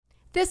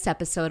This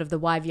episode of the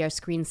YVR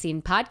Screen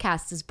Scene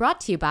podcast is brought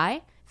to you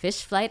by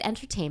Fish Flight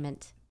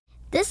Entertainment.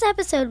 This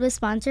episode was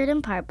sponsored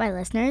in part by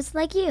listeners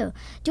like you.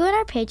 Join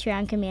our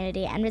Patreon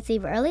community and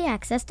receive early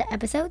access to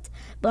episodes,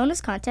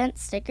 bonus content,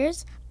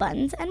 stickers,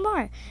 buttons, and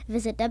more.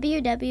 Visit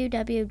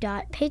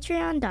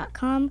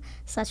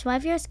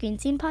www.patreon.com/YVR Screen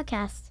Scene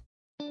podcast.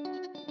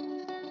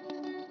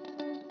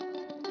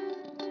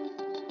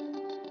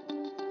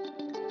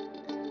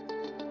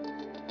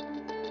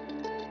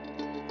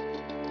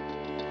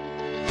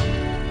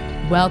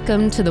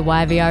 Welcome to the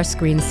YVR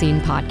Screen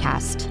Scene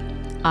podcast.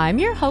 I'm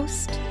your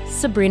host,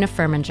 Sabrina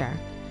Furminger.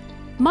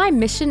 My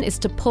mission is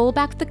to pull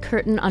back the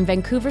curtain on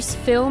Vancouver's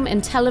film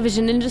and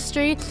television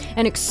industry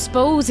and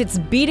expose its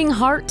beating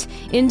heart,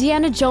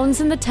 Indiana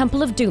Jones and the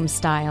Temple of Doom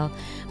style,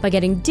 by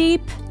getting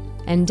deep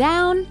and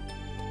down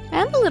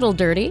and a little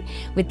dirty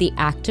with the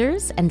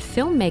actors and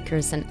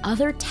filmmakers and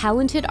other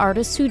talented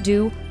artists who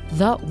do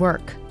the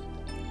work.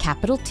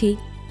 Capital T,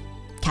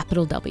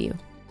 capital W.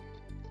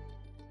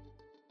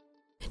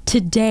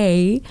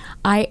 Today,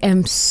 I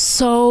am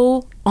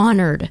so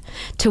honored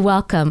to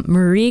welcome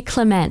Marie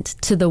Clements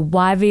to the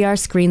YVR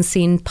Screen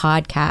Scene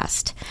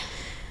podcast.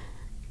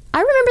 I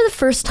remember the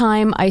first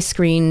time I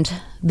screened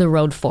The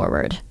Road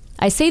Forward.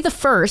 I say the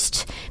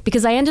first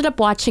because I ended up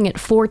watching it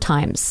 4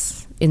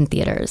 times in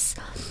theaters.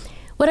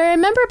 What I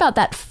remember about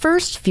that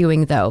first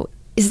viewing, though,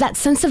 is that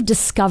sense of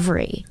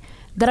discovery,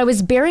 that I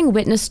was bearing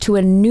witness to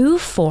a new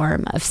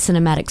form of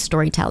cinematic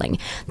storytelling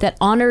that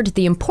honored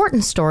the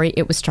important story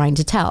it was trying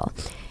to tell.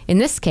 In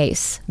this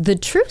case, the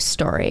true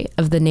story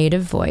of the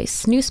Native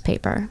Voice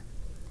newspaper.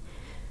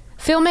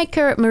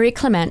 Filmmaker Marie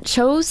Clements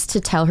chose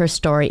to tell her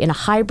story in a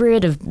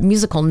hybrid of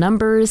musical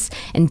numbers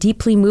and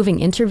deeply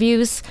moving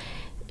interviews.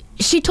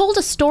 She told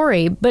a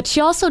story, but she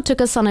also took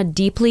us on a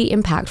deeply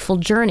impactful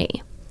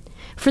journey.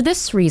 For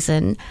this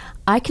reason,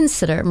 I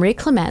consider Marie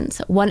Clements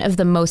one of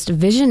the most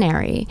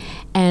visionary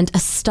and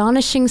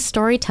astonishing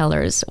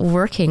storytellers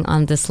working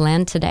on this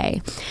land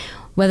today.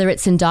 Whether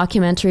it's in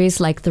documentaries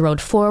like The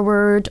Road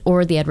Forward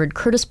or The Edward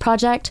Curtis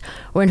Project,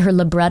 or in her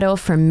libretto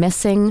for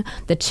Missing,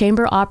 the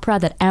chamber opera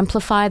that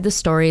amplified the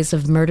stories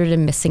of murdered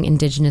and missing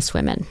Indigenous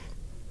women.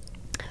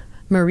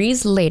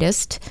 Marie's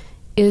latest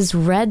is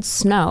Red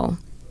Snow.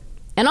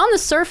 And on the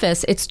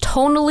surface, it's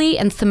tonally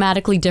and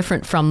thematically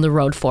different from The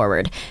Road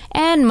Forward,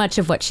 and much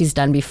of what she's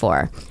done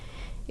before.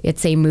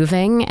 It's a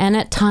moving and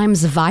at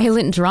times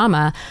violent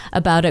drama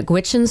about a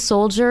Gwich'in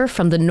soldier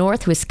from the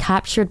north who is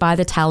captured by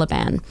the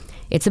Taliban.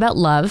 It's about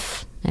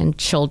love and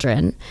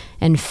children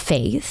and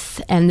faith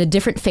and the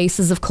different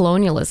faces of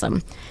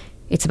colonialism.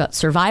 It's about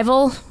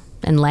survival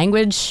and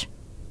language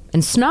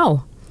and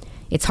snow.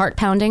 It's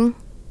heart-pounding,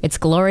 it's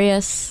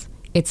glorious,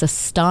 it's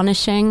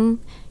astonishing.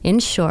 In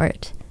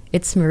short,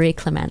 it's Marie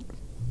Clements.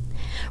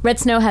 Red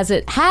Snow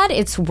had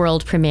its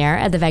world premiere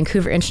at the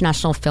Vancouver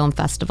International Film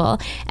Festival,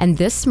 and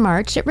this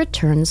March it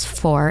returns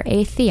for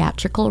a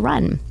theatrical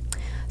run.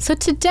 So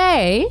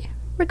today,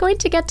 we're going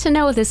to get to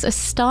know this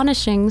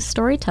astonishing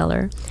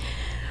storyteller.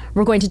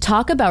 We're going to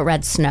talk about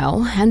Red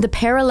Snow and the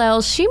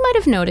parallels she might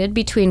have noted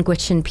between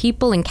Gwich'in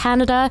people in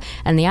Canada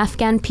and the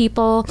Afghan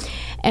people,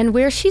 and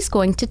where she's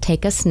going to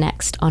take us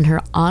next on her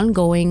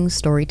ongoing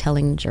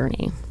storytelling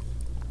journey.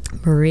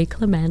 Marie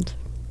Clements,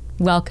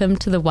 welcome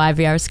to the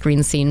YVR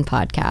Screen Scene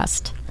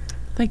podcast.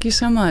 Thank you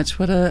so much.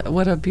 What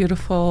a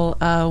beautiful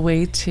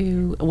way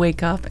to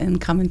wake up and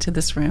come into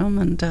this room,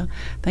 and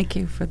thank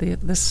you for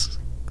this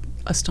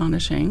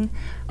astonishing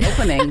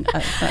opening.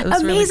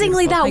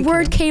 Amazingly, really that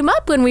word came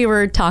up when we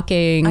were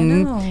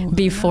talking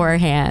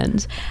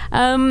beforehand.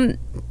 I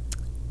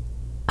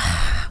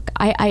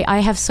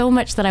have so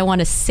much that I want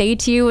to say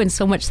to you and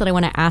so much that I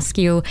want to ask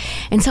you.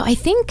 And so I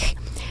think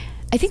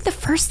the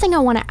first thing I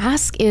want to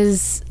ask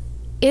is,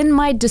 in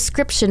my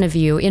description of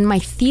you, in my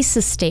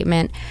thesis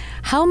statement,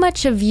 how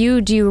much of you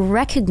do you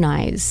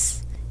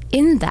recognize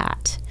in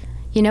that?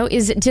 You know,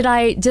 did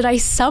I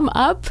sum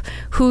up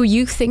who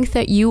you think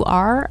that you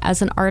are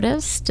as an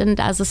artist and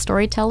as a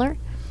storyteller?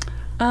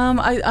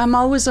 I'm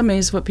always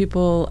amazed what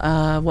people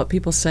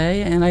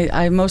say, and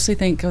I mostly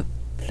think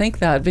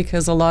that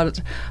because a lot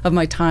of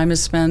my time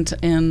is spent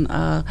in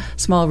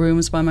small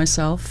rooms by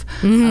myself,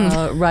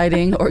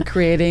 writing or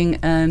creating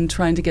and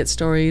trying to get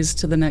stories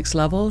to the next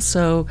level.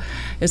 So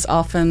it's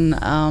often,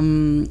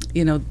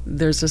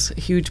 there's this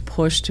huge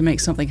push to make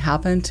something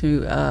happen,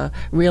 to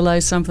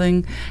realize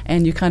something,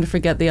 and you kind of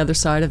forget the other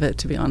side of it,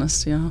 to be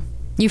honest. Yeah.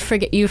 You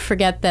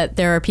forget that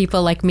there are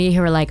people like me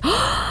who are like,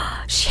 oh,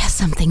 she has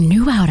something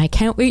new out. I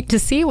can't wait to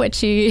see what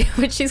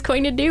she's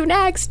going to do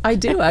next. I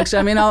do, actually.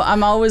 I mean,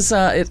 I'm always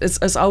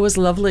it's always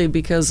lovely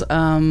because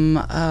one,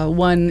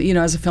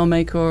 as a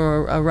filmmaker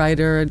or a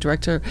writer, a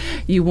director,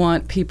 you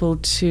want people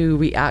to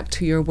react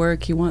to your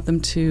work. You want them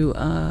to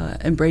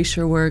embrace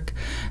your work,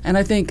 and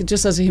I think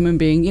just as a human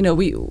being,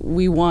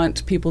 we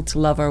want people to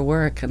love our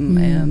work,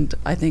 and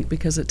I think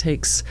because it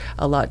takes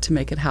a lot to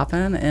make it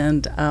happen,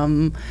 and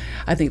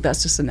I think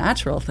that's just a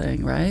natural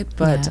thing, right?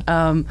 But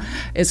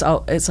it's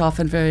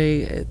often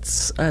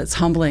it's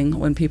humbling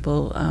when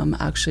people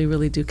actually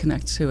really do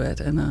connect to it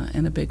in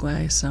a big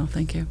way. So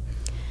thank you.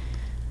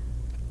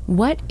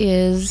 What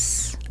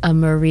is a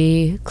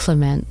Marie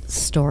Clement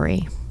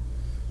story?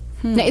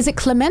 Now, is it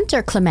Clement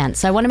or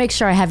Clements? I want to make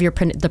sure I have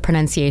the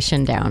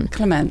pronunciation down.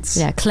 Clements.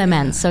 Yeah,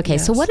 Clements. Okay,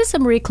 Yes. so what is a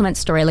Marie Clement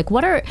story? Like,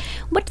 what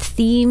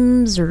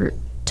themes or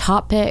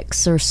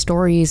topics or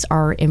stories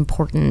are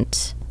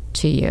important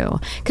to you?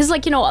 Because,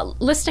 like,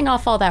 listing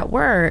off all that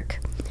work,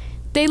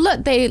 they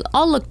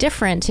all look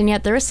different, and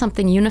yet there is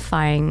something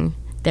unifying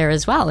there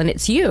as well, and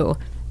it's you.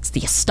 It's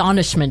the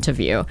astonishment of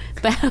you.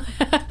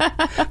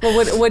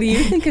 Well, what do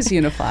you think is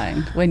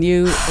unifying when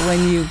you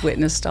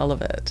witnessed all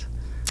of it?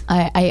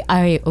 I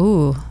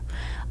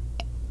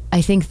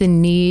think the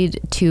need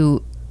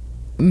to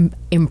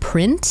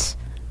imprint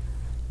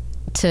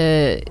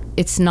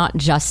it's not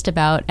just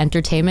about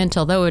entertainment,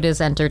 although it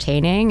is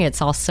entertaining.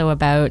 It's also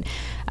about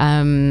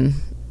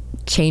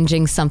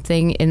changing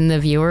something in the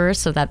viewer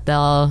so that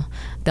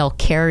they'll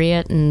carry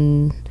it,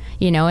 and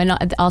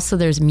and also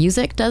there's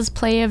music does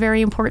play a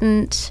very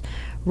important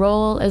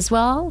role as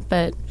well,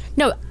 but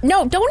no,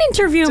 don't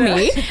interview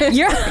me.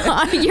 You're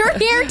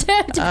here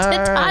to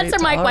answer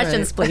my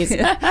questions, please.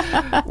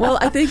 Well,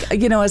 I think,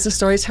 as a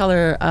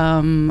storyteller,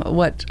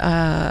 what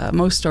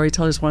most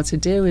storytellers want to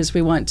do is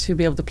we want to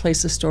be able to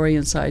place a story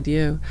inside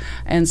you.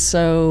 And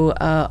so,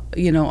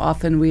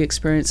 often we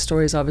experience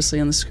stories obviously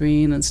on the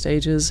screen and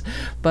stages,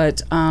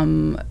 but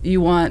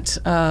you want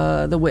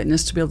the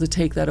witness to be able to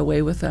take that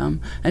away with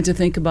them and to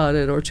think about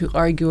it, or to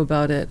argue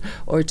about it,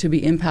 or to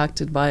be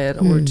impacted by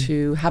it, or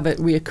to have it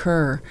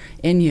reoccur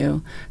in you,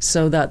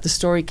 so that the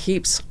story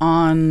keeps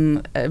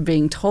on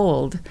being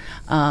told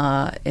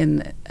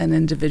in an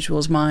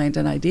individual's mind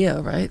and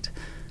idea, right?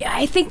 Yeah,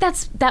 I think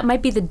that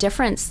might be the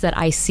difference that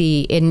I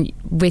see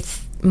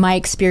with my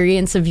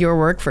experience of your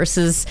work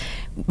versus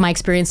my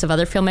experience of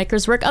other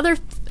filmmakers' work.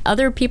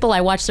 Other people,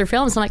 I watch their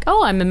films, I'm like,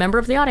 oh, I'm a member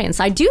of the audience.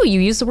 I do. You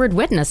use the word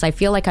witness. I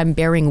feel like I'm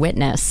bearing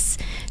witness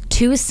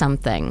to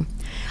something.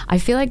 I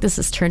feel like this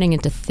is turning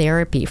into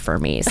therapy for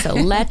me. So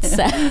let's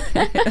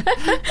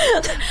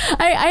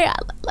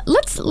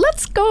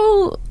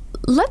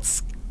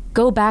let's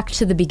go back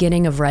to the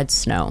beginning of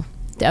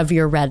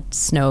your Red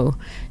Snow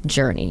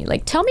journey.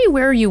 Like, tell me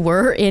where you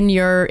were in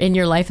your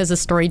life as a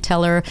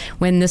storyteller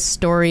when this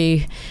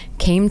story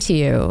came to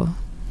you.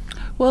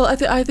 Well,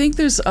 I think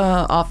there's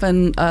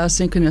often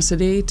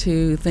synchronicity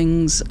to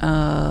things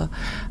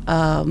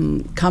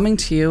coming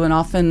to you, and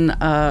often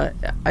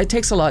it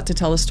takes a lot to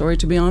tell a story,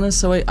 to be honest.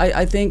 So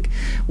I think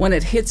when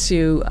it hits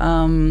you,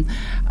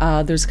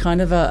 there's kind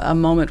of a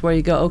moment where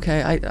you go,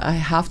 okay, I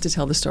have to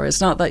tell the story.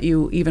 It's not that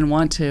you even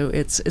want to;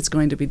 it's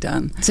going to be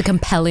done.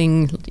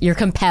 You're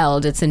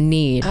compelled. It's a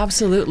need.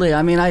 Absolutely.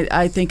 I mean,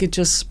 I think it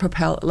just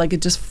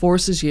it just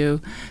forces you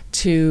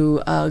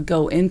to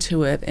go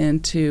into it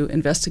and to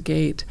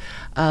investigate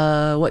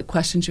what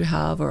questions you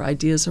have or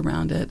ideas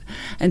around it.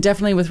 And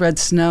definitely with Red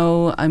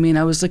Snow, I mean,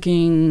 I was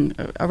looking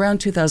around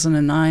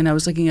 2009, I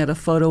was looking at a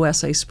photo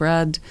essay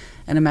spread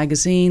in a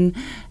magazine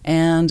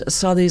and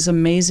saw these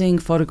amazing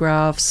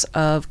photographs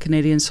of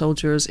Canadian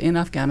soldiers in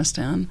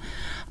Afghanistan.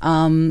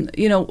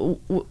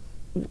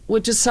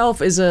 Which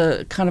itself is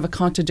a kind of a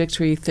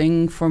contradictory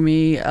thing for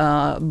me,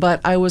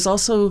 but I was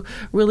also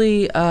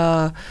really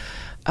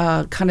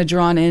kind of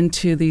drawn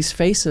into these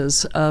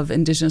faces of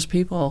Indigenous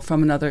people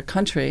from another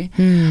country,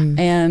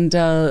 and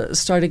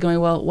started going,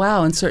 well,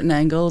 wow, in certain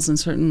angles and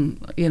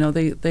certain,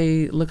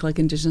 they look like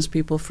Indigenous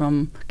people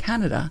from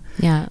Canada.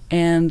 Yeah.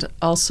 And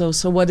also,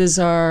 so what is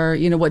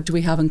what do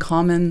we have in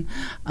common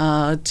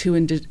to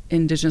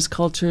Indigenous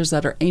cultures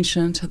that are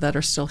ancient, that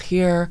are still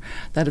here,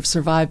 that have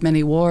survived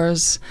many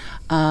wars,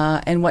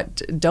 and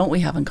what don't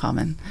we have in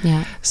common?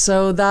 Yeah.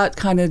 So that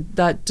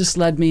just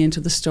led me into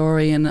the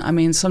story. And I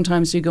mean,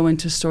 sometimes you go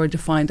into story to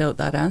find out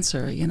that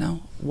answer,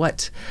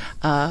 what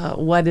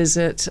is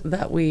it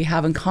that we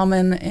have in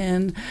common,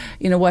 and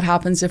what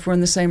happens if we're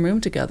in the same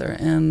room together,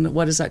 and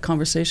what is that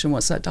conversation,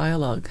 what's that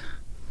dialogue?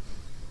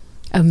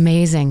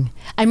 Amazing.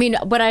 I mean,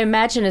 what I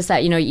imagine is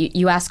that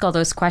you ask all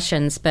those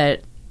questions,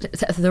 but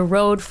the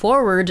road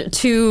forward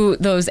to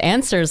those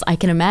answers, I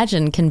can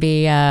imagine, can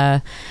be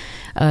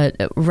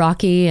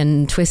rocky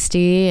and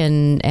twisty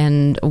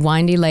and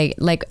windy.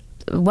 Like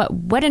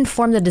what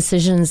informed the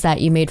decisions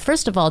that you made,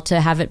 first of all, to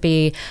have it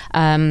be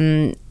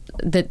the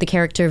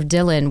character of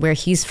Dylan, where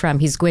he's from?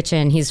 He's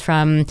Gwich'in. He's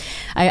from,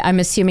 I'm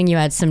assuming you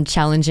had some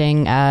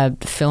challenging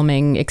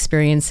filming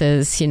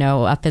experiences,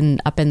 up in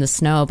the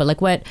snow. But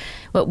like,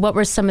 what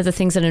were some of the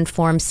things that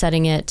informed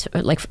setting it,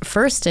 like,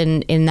 first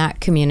in that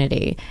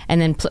community,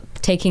 and then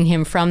taking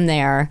him from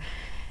there?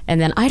 And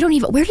then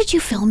where did you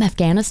film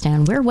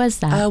Afghanistan? Where was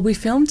that? We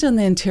filmed in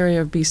the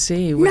interior of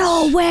BC. Which,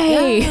 no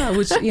way! Yeah,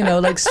 which,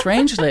 like,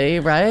 strangely,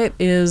 right,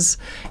 is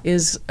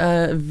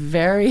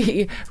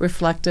very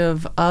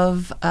reflective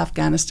of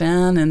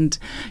Afghanistan. And,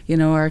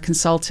 our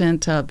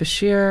consultant,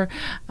 Bashir,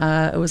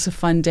 it was a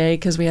fun day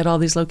because we had all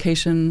these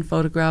location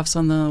photographs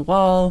on the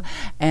wall.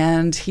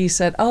 And he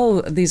said,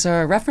 oh, these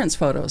are reference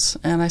photos.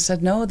 And I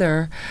said, no,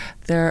 they're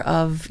they're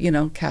of,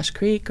 Cache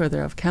Creek or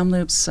they're of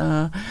Kamloops.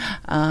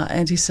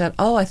 And he said,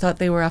 oh, I thought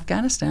they were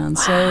Afghanistan.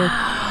 Wow. So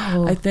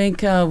I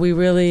think we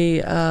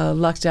really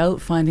lucked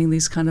out finding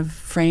these kind of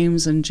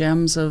frames and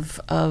gems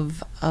of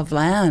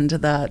land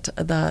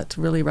that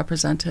really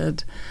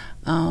represented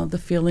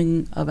the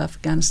feeling of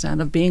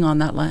Afghanistan, of being on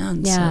that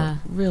land. Yeah.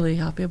 So really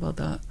happy about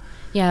that.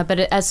 Yeah, but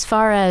as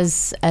far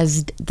as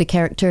the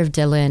character of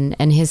Dylan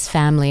and his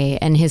family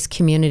and his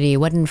community,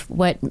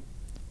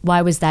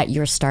 why was that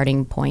your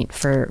starting point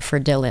for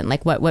Dylan?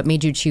 Like, what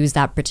made you choose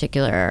that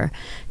particular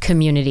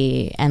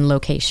community and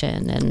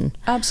location? And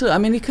absolutely, I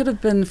mean, he could have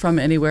been from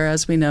anywhere,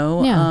 as we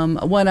know.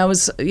 Yeah. When I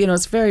was,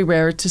 it's very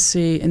rare to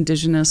see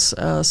Indigenous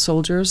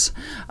soldiers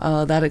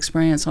that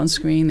experience on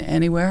screen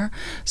anywhere.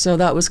 So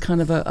that was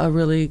kind of a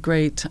really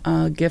great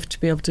gift to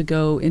be able to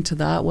go into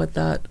that, what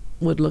that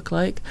would look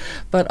like.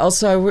 But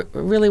also I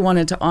really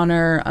wanted to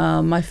honor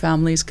my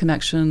family's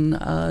connection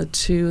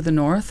to the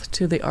North,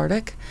 to the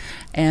Arctic.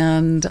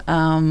 And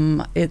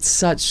it's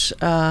such,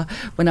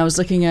 when I was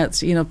looking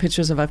at,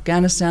 pictures of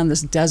Afghanistan,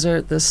 this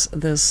desert, this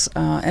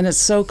and it's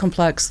so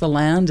complex. The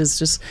land is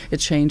just, it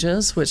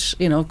changes, which,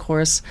 of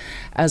course,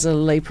 as a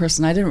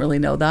layperson, I didn't really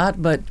know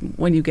that. But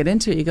when you get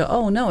into it, you go,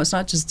 oh, no, it's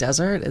not just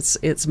desert.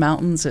 It's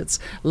mountains, it's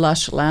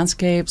lush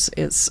landscapes,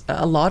 it's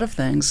a lot of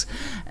things.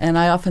 And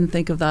I often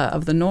think of that,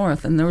 of the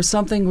North. And there was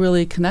something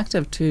really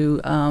connective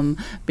to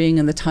being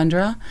in the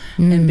tundra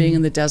and being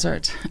in the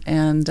desert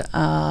and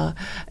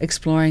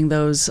exploring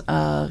those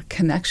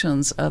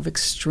connections of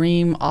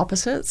extreme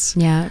opposites,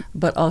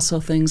 but also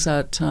things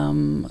that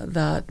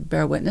that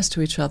bear witness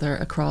to each other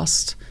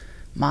across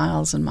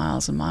miles and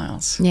miles and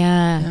miles.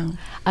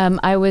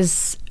 I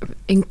was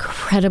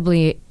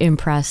incredibly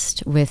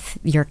impressed with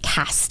your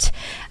cast.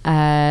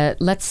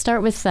 Let's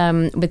start with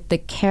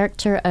the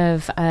character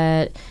of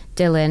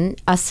Dylan,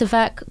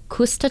 Asivak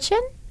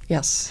Kustachin.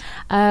 Yes.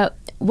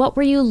 What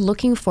were you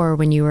looking for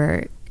when you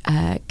were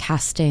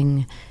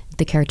casting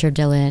the character of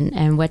Dylan,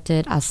 and what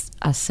did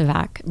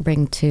Asivak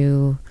bring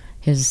to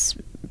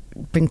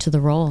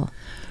the role?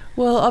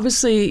 Well,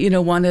 obviously,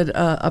 wanted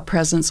a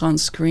presence on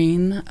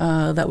screen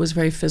that was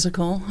very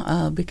physical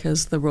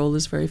because the role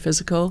is very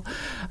physical,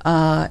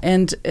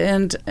 and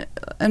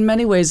in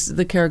many ways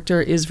the character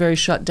is very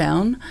shut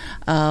down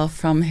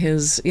from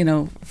his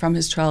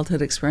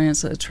childhood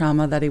experience, the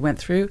trauma that he went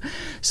through.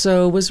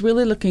 So, was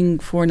really looking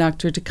for an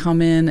actor to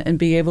come in and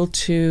be able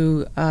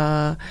to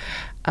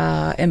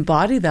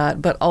embody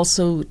that, but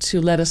also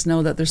to let us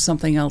know that there's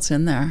something else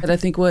in there. But I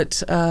think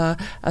what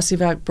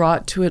Asivak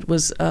brought to it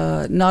was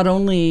not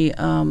only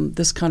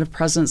this kind of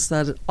presence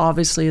that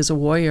obviously is a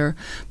warrior,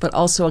 but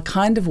also a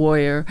kind of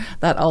warrior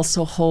that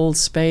also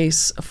holds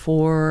space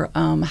for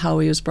how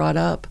he was brought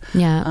up,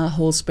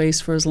 holds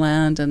space for his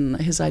land and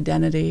his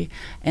identity,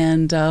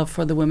 and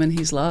for the women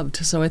he's loved.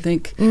 So I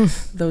think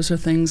those are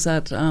things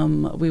that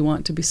we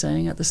want to be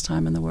saying at this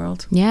time in the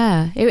world.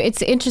 Yeah,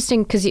 it's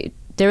interesting because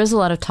there is a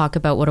lot of talk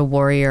about what a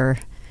warrior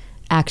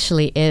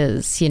actually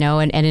is,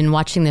 and in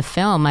watching the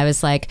film, I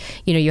was like,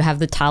 you have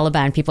the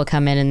Taliban people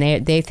come in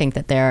and they think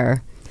that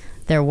they're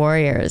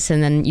warriors,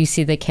 and then you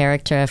see the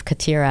character of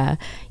Katira,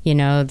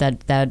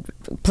 that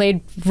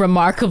played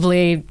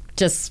remarkably,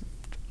 just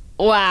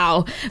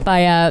wow,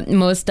 by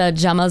Mosta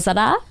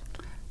Jamalzadeh.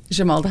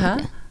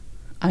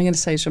 I'm going to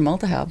say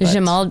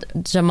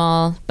Jamalzadeh.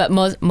 Jamal, but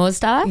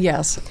Mosta?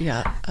 Yes,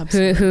 yeah,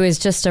 absolutely. Who is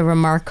just a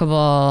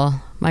remarkable,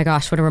 my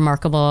gosh, what a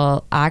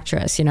remarkable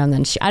actress, and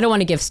then I don't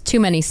want to give too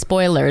many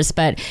spoilers,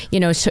 but,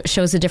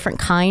 shows a different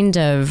kind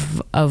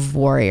of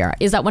warrior.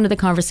 Is that one of the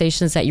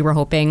conversations that you were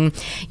hoping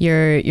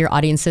your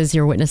audiences,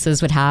 your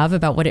witnesses would have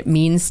about what it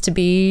means to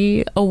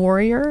be a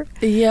warrior?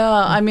 Yeah,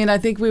 I mean, I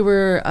think we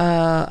were,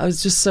 I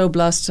was just so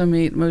blessed to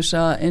meet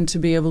Musha and to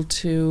be able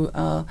to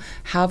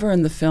have her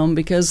in the film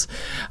because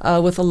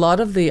with a lot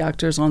of the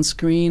actors on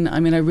screen, I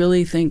mean, I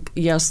really think,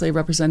 yes, they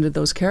represented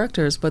those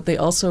characters, but they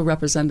also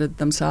represented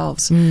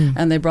themselves.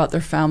 And they brought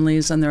their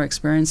families and their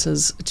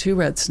experiences to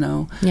Red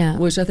Snow,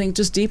 which I think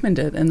just deepened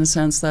it in the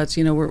sense that,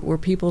 we're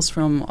peoples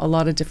from a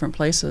lot of different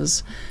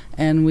places,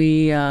 and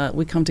we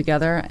come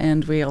together,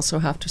 and we also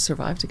have to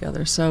survive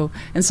together. So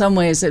in some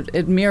ways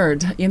it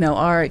mirrored,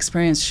 our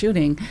experience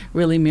shooting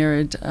really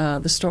mirrored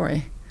the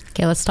story.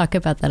 Okay, let's talk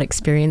about that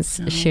experience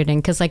shooting,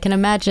 because I can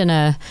imagine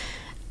a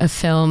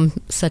film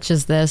such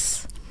as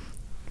this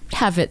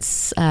have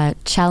its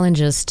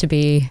challenges to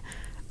be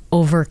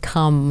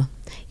overcome.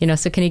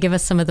 So can you give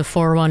us some of the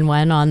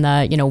 411 on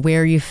the,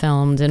 where you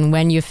filmed and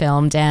when you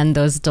filmed and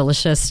those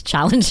delicious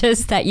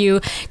challenges that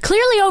you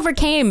clearly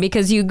overcame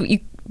because you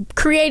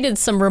created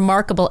some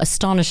remarkable,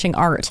 astonishing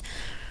art?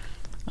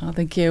 Oh,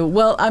 thank you.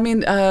 Well, I mean,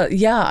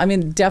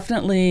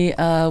 definitely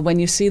when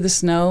you see the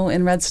snow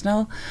in Red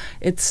Snow,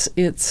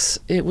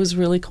 it was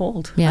really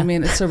cold. Yeah. I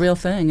mean, it's a real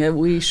thing.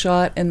 We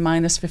shot in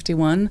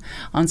 -51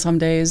 on some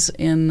days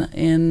in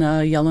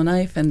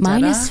Yellowknife and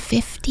Minus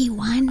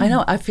 51. I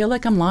know. I feel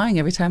like I'm lying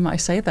every time I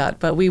say that,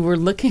 but we were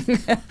looking,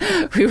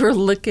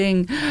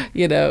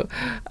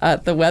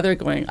 at the weather,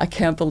 going, I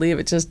can't believe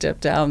it just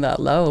dipped down that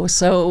low.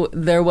 So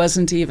there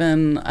wasn't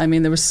even. I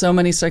mean, there were so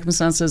many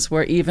circumstances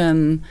where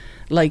even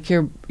like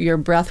your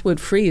breath would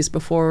freeze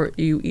before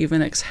you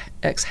even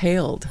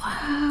exhaled.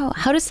 Wow.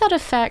 How does that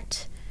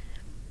affect?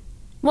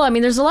 Well, I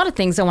mean, there's a lot of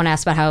things I want to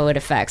ask about how it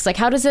affects. Like,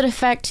 how does it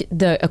affect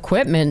the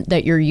equipment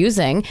that you're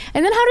using?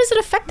 And then how does it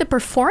affect the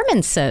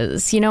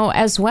performances,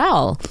 as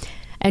well?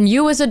 And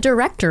you as a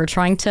director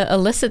trying to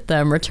elicit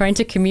them or trying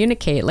to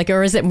communicate,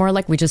 or is it more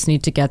like we just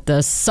need to get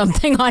this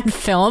something on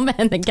film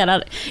and then get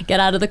out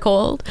of the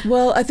cold?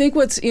 Well, I think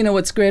what's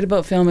great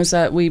about film is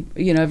that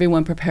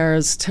everyone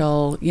prepares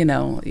till,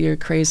 you're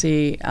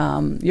crazy.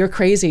 You're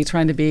crazy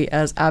trying to be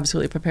as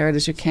absolutely prepared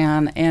as you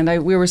can.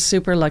 And we were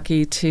super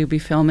lucky to be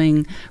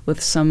filming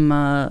with some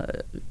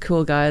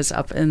cool guys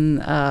up in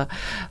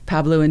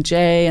Pablo and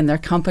Jay and their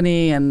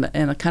company and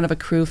a kind of a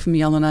crew from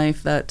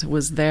Yellowknife that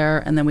was there.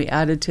 And then we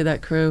added to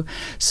that crew.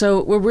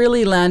 So we're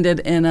really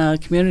landed in a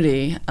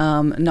community,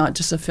 not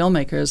just of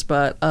filmmakers,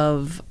 but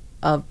of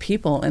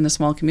people in a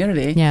small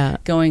community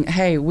going,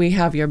 hey, we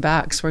have your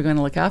backs, we're going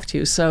to look after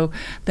you. So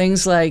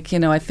things like,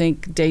 I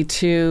think day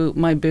 2,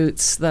 my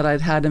boots that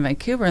I'd had in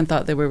Vancouver and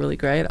thought they were really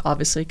great,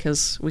 obviously,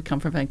 because we come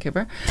from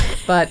Vancouver.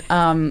 But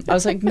I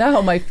was like,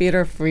 no, my feet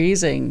are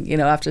freezing,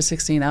 after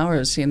 16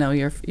 hours,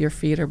 your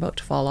feet are about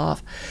to fall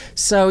off.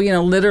 So,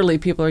 literally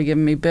people are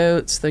giving me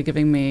boots, they're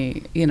giving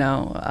me,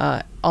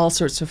 all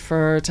sorts of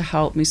fur to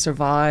help me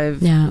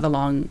survive the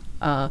long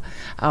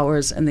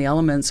hours and the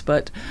elements.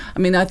 But I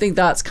mean, I think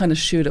that's kind of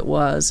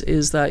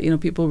is that,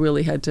 people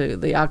really had to,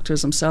 the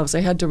actors themselves,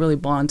 they had to really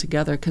bond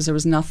together because there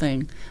was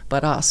nothing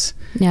but us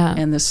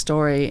in this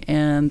story.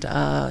 And,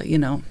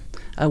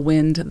 a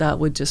wind that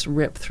would just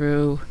rip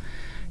through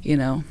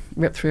you.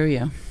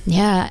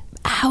 Yeah.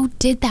 How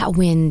did that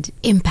wind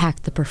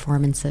impact the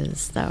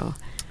performances, though?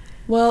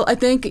 Well, I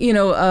think,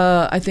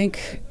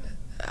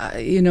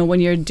 when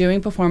you're doing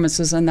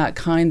performances in that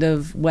kind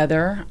of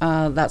weather,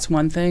 that's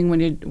one thing.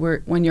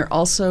 When you're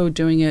also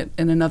doing it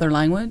in another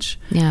language,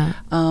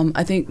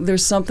 I think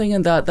there's something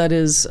in that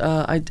is.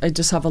 I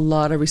just have a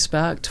lot of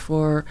respect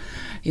for,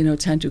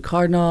 Tantu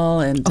Cardinal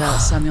and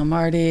Samuel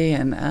Marty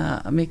and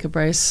Amika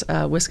Bryce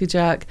Whiskey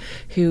Jack,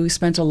 who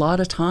spent a lot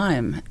of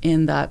time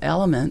in that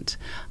element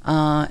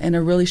in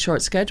a really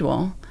short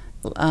schedule.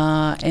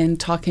 And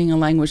talking a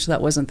language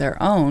that wasn't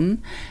their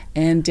own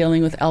and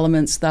dealing with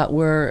elements that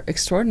were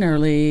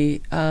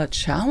extraordinarily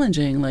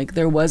challenging. Like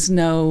there was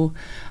no,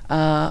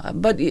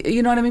 but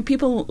you know what I mean?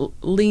 People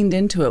leaned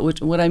into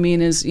it, what I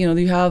mean is,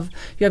 you have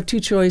 2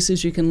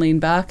 choices. You can lean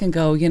back and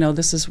go,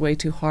 this is way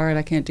too hard,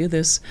 I can't do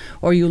this,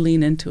 or you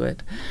lean into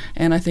it.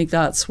 And I think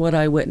that's what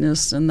I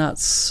witnessed, and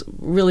that's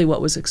really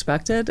what was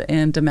expected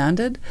and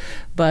demanded.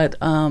 But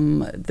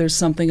there's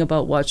something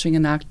about watching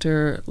an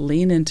actor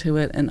lean into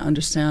it and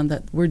understand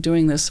that we're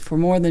doing this for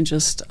more than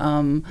just,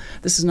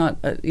 this is not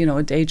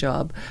a day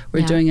job.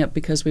 We're doing it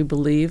because we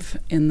believe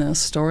in the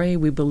story.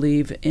 We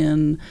believe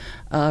in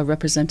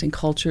representing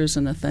cultures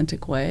in an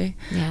authentic way.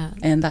 Yeah.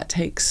 And that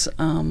takes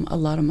a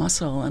lot of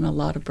muscle and a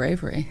lot of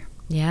bravery.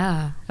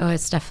 Yeah. Oh,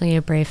 it's definitely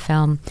a brave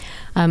film.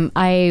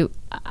 I'm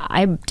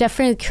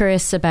definitely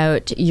curious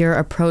about your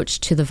approach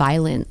to the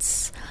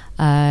violence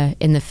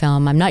in the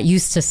film. I'm not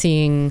used to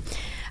seeing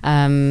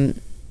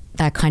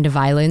that kind of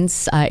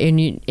violence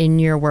in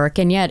your work,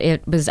 and yet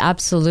it was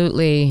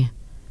absolutely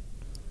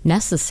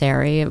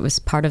necessary. It was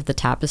part of the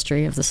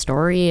tapestry of the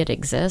story. It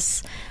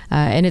exists.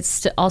 And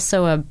it's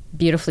also a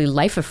beautifully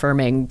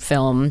life-affirming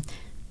film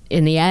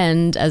in the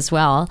end as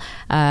well.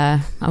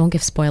 I won't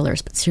give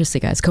spoilers, but seriously,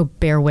 guys, go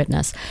bear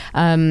witness.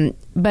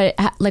 But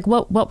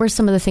what were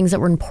some of the things that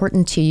were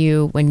important to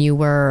you when you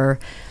were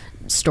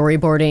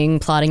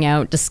storyboarding, plotting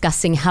out,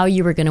 discussing how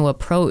you were going to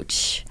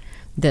approach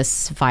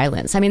this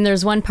violence? I mean,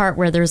 there's one part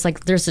where there's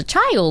a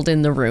child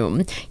in the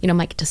room. I'm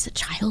like, does the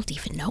child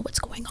even know what's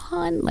going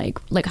on? Like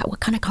what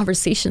kind of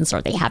conversations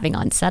are they having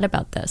on set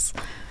about this?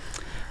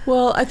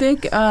 Well, I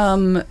think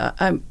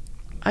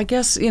I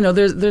guess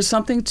there's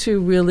something to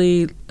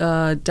really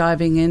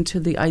diving into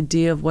the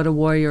idea of what a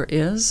warrior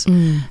is,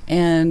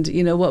 and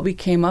what we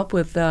came up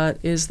with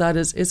is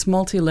it's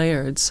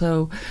multi-layered.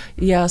 So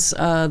yes,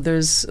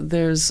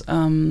 there's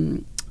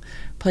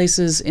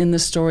places in the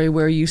story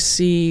where you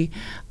see,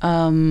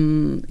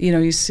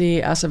 you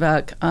see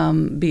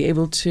Asavak be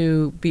able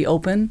to be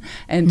open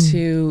and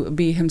to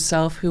be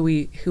himself, who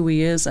he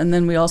is, and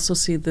then we also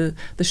see the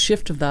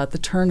shift of that, the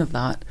turn of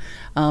that,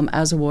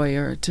 as a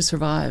warrior to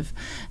survive.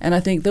 And I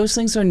think those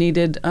things are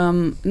needed,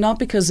 not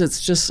because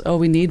it's just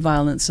we need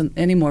violence and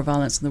any more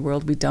violence in the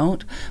world. We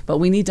don't, but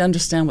we need to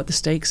understand what the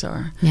stakes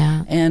are,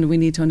 and we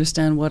need to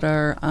understand what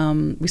our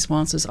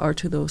responses are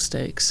to those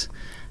stakes.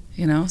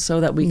 so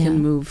that we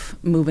can move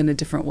in a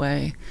different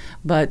way.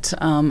 But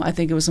I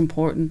think it was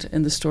important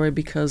in the story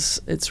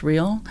because it's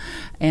real,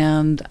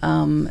 and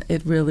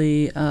it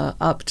really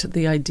upped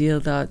the idea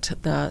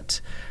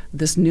that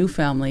this new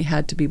family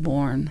had to be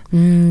born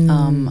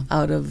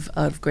out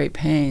of great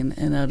pain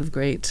and out of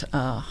great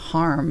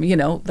harm,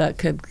 that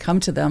could come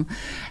to them.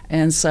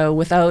 And so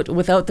without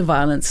the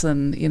violence,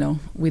 then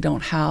we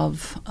don't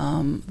have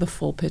the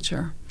full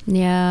picture.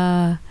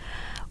 Yeah.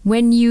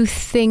 When you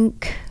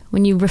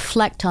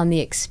reflect on the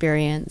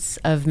experience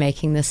of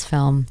making this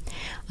film,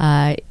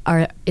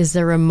 is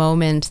there a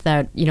moment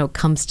that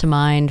comes to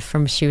mind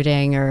from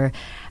shooting, or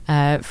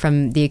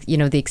from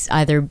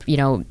either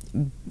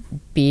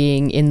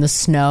being in the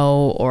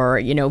snow,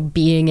 or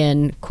being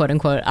in quote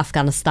unquote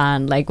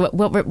Afghanistan? Like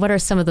what are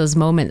some of those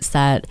moments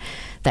that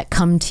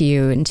come to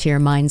you into your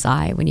mind's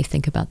eye when you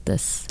think about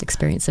this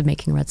experience of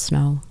making Red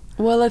Snow?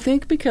 Well, I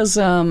think because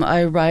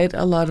I write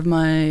a lot of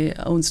my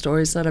own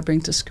stories that I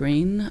bring to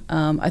screen.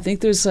 I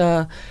think there's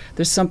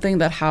something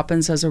that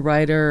happens as a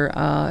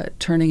writer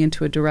turning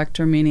into a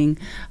director, meaning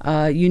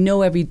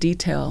every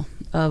detail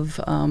of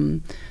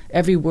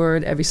every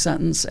word, every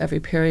sentence, every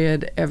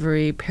period,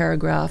 every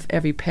paragraph,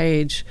 every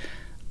page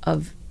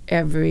of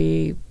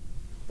everything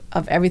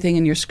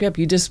in your script.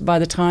 You just, by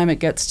the time it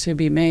gets to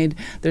be made,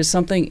 there's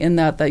something in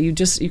that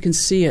you can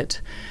see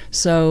it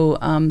so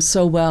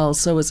well.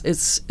 So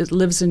it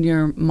lives in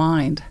your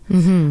mind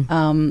in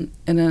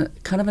a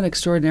kind of an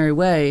extraordinary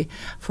way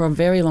for a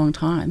very long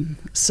time.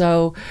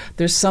 So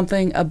there's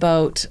something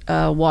about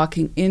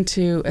walking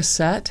into a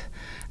set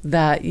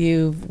that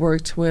you've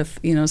worked with,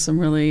 some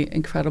really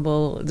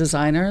incredible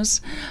designers,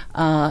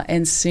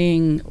 and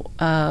seeing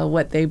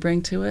what they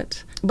bring to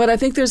it. But I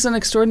think there's an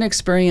extraordinary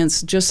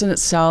experience just in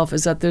itself,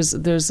 is that there's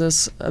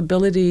this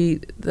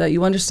ability that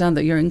you understand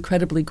that you're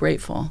incredibly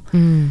grateful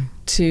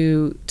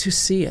to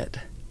see it,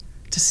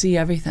 to see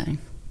everything,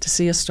 to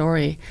see a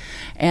story.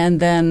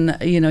 And then,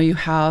 you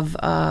have,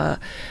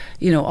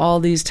 all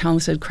these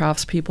talented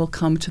craftspeople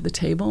come to the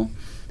table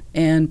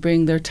and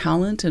bring their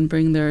talent and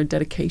bring their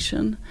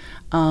dedication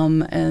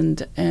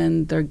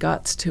and their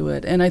guts to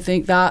it. And I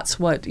think that's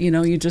what,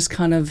 you just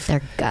kind of...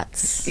 Their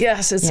guts.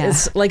 Yes,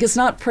 it's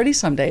not pretty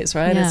some days,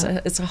 right?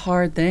 Yeah. It's a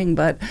hard thing,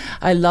 but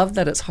I love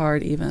that it's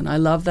hard even. I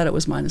love that it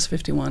was minus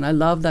 51. I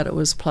love that it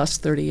was plus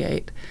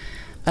 38.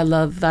 I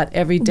love that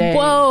every day.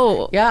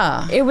 Whoa.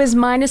 Yeah. It was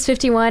minus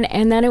 51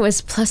 and then it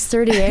was plus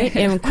 38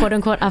 in quote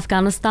unquote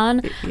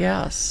Afghanistan.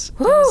 Yes.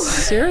 Woo. It was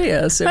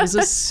serious. It was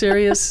a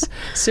serious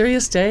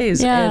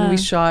days. Yeah. And we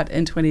shot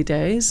in 20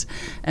 days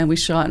and we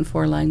shot in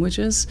 4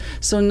 languages.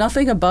 So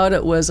nothing about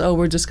it was,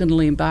 we're just going to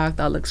lean back.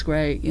 That looks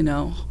great.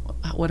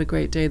 What a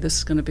great day this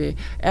is going to be.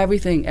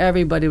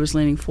 Everybody was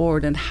leaning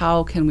forward, and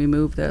how can we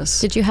move this?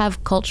 Did you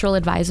have cultural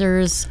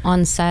advisors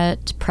on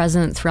set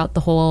present throughout the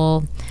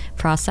whole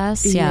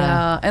process?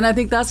 Yeah. And I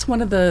think that's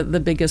one of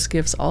the biggest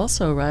gifts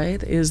also,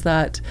 right, is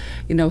that,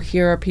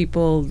 here are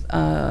people,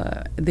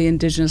 the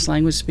Indigenous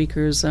language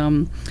speakers,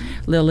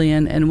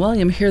 Lillian and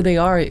William, here they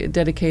are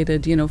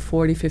dedicated,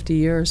 40, 50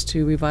 years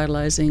to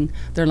revitalizing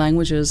their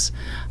languages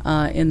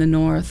in the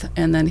North.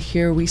 And then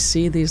here we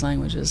see these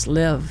languages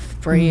live,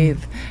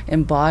 breathe,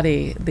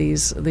 embody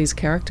these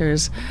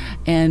characters.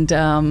 And,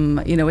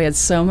 we had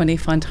so many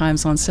fun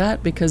times on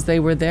set because they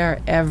were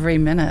there every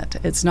minute.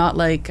 It's not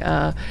like,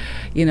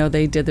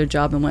 they did their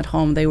job and went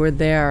home. They were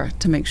there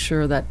to make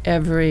sure that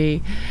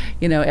every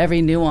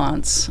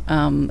nuance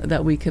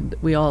that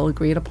we all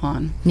agreed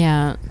upon.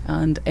 Yeah.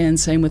 And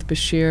same with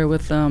Bashir,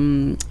 with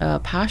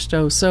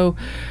Pashto. So,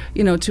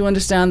 to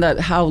understand that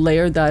how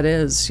layered that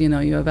is,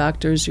 you have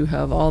actors, you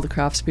have all the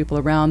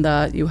craftspeople around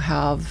that, you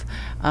have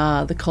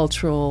the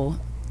cultural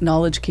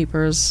knowledge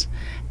keepers,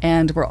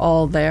 and we're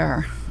all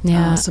there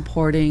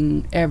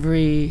supporting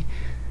every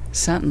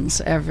sentence,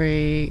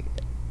 every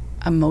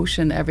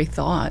emotion, every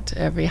thought,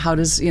 how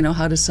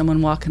does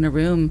someone walk in a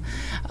room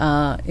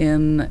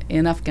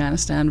in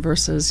Afghanistan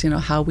versus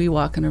how we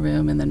walk in a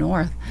room in the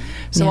North.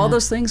 So all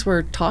those things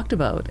were talked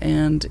about,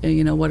 and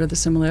what are the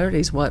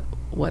similarities, what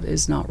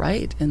is not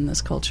right in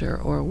this culture,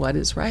 or what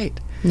is right.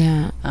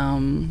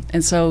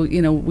 And so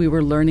we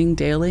were learning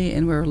daily,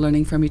 and we were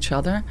learning from each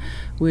other,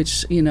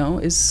 which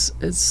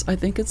is I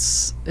think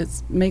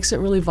it makes it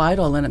really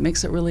vital, and it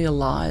makes it really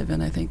alive,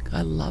 and I think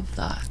I love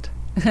that.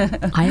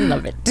 I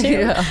love it too.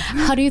 Yeah.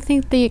 How do you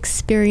think the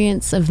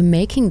experience of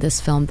making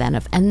this film then,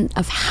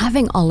 of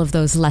having all of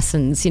those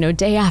lessons,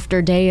 day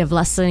after day of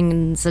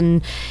lessons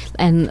and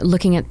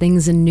looking at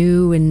things in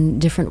new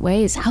and different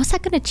ways, how's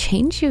that going to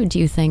change you, do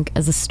you think,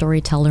 as a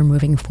storyteller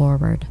moving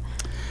forward?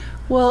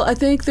 Well, I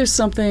think there's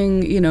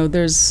something,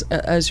 there's,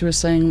 as you were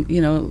saying,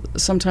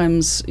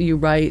 sometimes you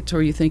write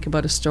or you think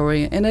about a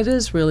story, and it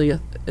is really,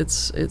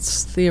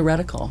 it's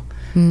theoretical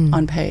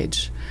on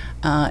page.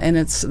 And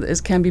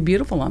it can be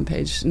beautiful on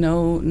page,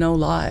 no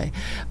lie,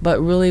 but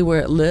really where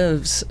it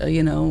lives,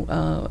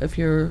 if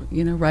you're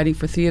writing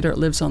for theater, it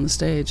lives on the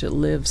stage, it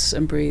lives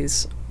and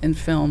breathes in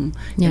film,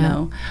 you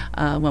know,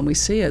 when we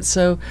see it.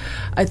 So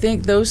I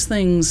think those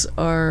things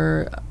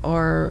are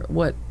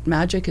what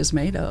magic is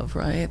made of,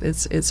 right?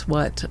 It's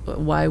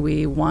why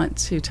we want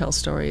to tell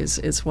stories.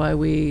 It's why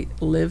we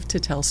live to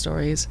tell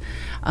stories.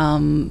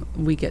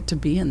 We get to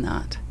be in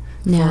that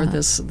for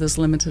this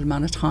limited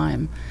amount of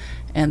time.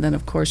 And then,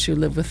 of course, you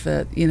live with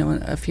it, you know,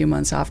 a few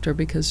months after,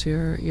 because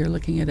you're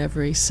looking at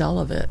every cell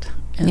of it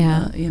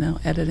and, you know,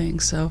 editing.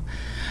 So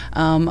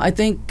I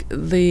think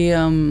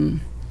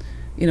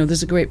you know,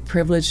 there's a great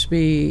privilege to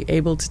be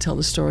able to tell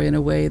the story in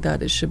a way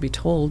that it should be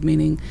told,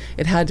 meaning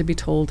it had to be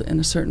told in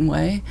a certain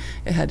way.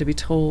 It had to be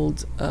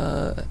told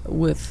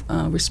with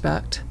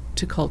respect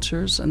to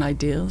cultures and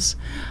ideas,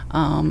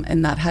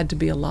 and that had to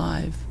be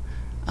alive.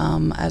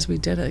 As we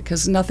did it,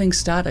 because nothing's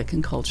static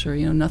in culture,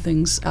 you know,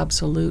 nothing's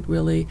absolute,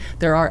 really.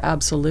 There are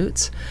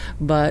absolutes,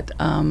 but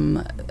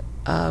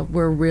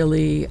we're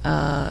really,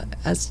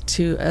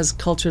 as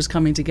cultures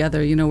coming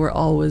together, you know, we're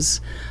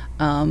always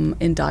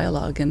in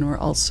dialogue, and we're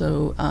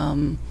also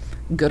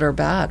good or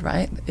bad,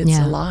 right? It's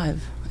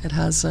alive.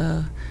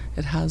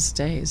 It has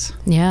days.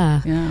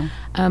 Yeah.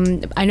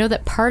 I know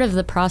that part of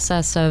the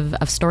process of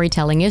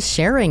storytelling is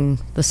sharing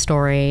the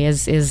story,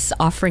 is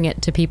offering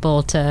it to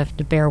people to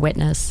bear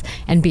witness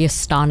and be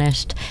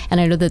astonished.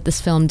 And I know that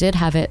this film did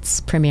have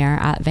its premiere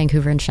at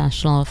Vancouver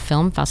International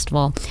Film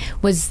Festival.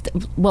 Was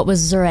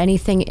there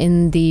anything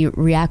in the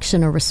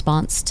reaction or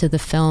response to the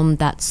film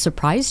that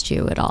surprised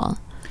you at all?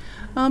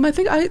 I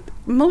think I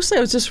was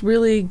just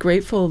really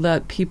grateful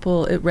that it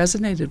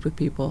resonated with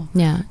people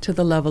to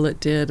the level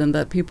it did, and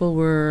that people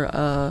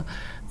were,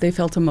 they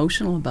felt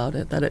emotional about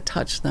it, that it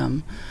touched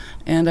them.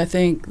 And I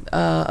think,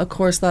 of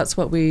course, that's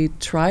what we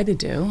try to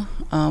do.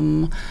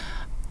 And,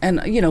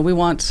 you know, we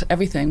want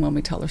everything when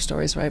we tell our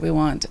stories, right? We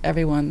want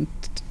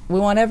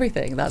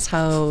everything. That's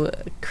how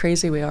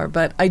crazy we are.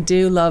 But I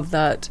do love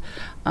that,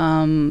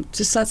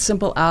 just that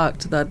simple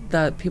act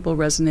that people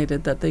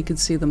resonated, that they could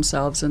see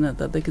themselves in it,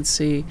 that they could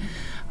see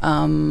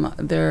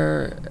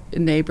their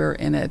neighbor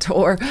in it,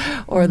 or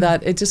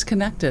that it just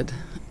connected.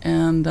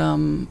 And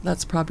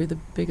that's probably the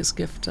biggest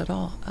gift of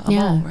all,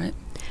 right?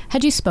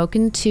 Had you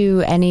spoken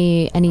to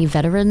any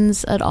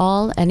veterans at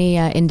all? Any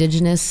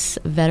Indigenous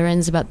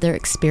veterans about their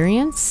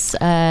experience,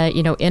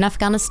 you know, in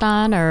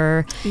Afghanistan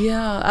or?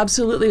 Yeah,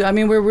 absolutely. I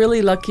mean, we're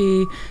really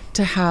lucky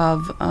to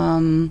have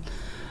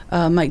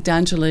Mike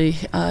D'Angeli.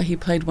 He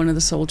played one of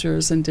the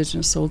soldiers,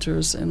 Indigenous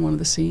soldiers, in one of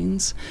the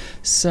scenes.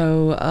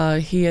 So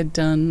he had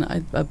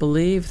done, I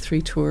believe,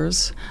 3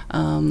 tours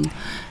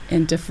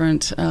in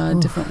different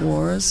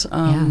wars.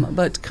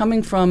 But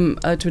coming from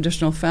a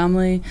traditional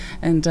family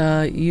and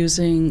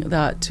using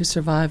that to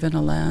survive in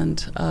a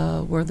land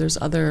where there's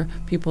other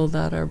people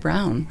that are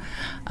brown,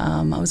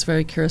 I was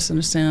very curious to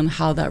understand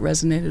how that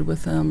resonated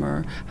with him,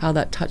 or how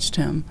that touched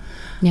him.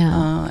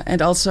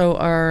 And also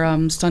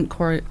our stunt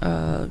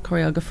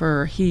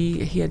choreographer,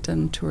 he had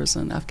done tours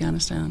in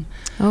Afghanistan.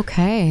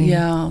 Okay.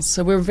 Yeah,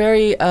 so we're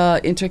very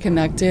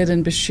interconnected,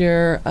 and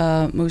Bashir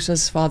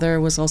Musa's father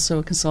was also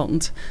a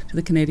consultant to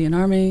the Canadian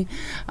Army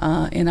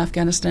in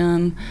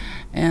Afghanistan.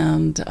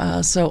 And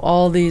so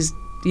all these,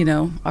 you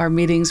know, our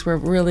meetings were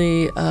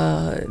really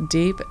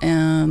deep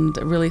and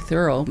really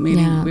thorough,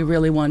 meaning we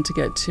really wanted to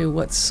get to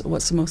what's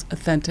the most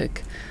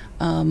authentic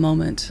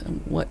moment,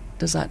 and what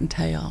does that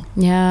entail.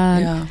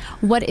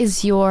 What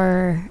is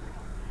your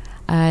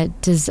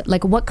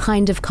what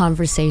kind of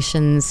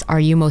conversations are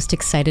you most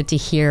excited to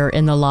hear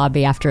in the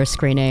lobby after a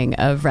screening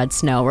of Red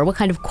Snow? Or what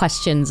kind of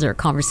questions or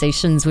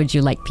conversations would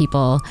you like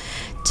people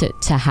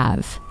to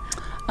have?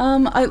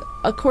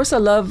 Of course, I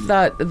love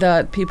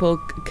that people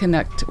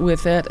connect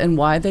with it and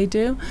why they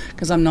do,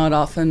 because I don't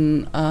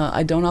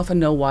often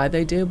know why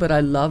they do, but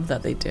I love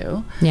that they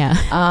do.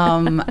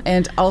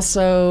 And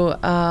also,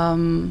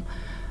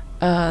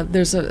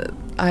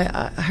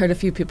 I heard a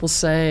few people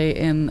say,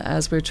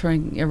 as we were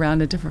touring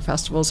around at different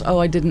festivals,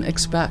 I didn't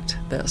expect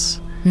this.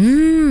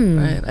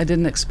 Right? I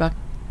didn't expect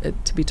it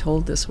to be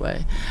told this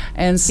way.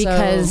 And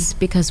so,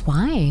 because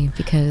why?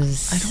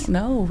 Because I don't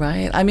know,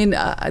 right? I mean,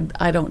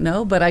 I don't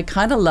know, but I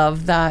kind of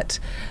love that,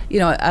 you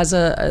know, as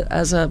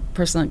a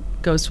person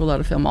that goes to a lot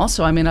of film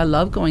also. I mean, I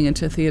love going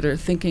into a theater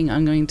thinking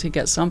I'm going to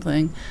get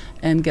something,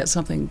 and get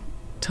something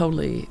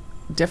totally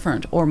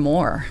different or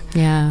more.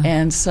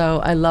 And so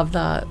I love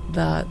that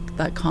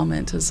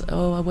comment is,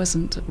 I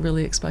wasn't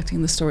really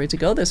expecting the story to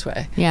go this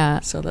way.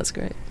 So that's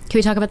great. Can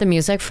we talk about the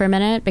music for a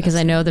minute? Because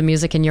I know the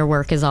music in your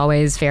work is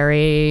always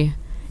very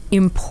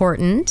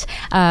important.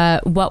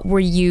 What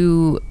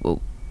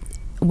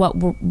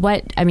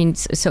I mean,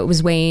 so it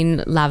was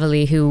Wayne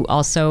Lavallee, who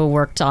also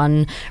worked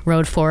on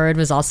Road Forward,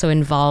 was also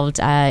involved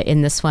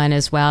in this one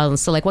as well. And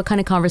so, what kind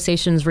of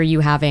conversations were you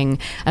having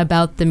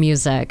about the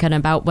music and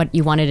about what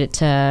you wanted it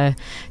to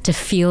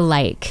feel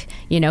like?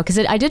 You know, because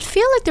I did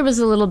feel like there was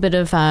a little bit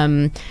of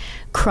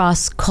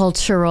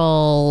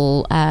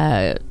cross-cultural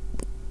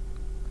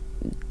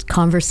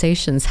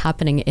conversations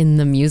happening in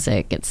the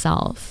music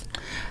itself.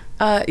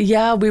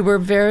 Yeah, we were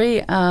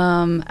very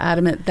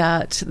adamant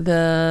that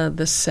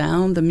the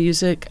sound, the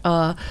music,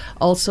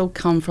 also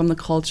come from the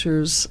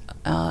cultures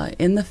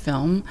in the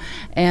film,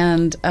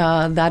 and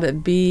that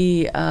it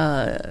be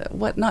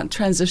not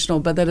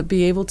transitional, but that it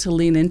be able to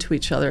lean into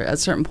each other at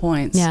certain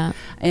points,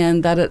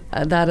 and that it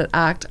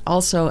act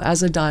also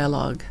as a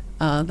dialogue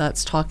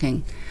that's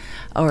talking.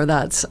 Or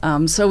that's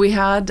so we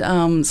had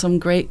some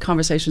great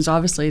conversations,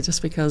 obviously,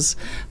 just because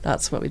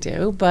that's what we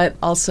do. But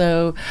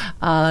also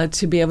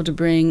to be able to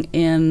bring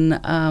in,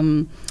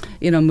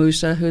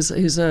 Musha,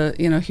 who's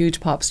a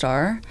huge pop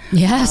star.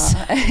 Yes.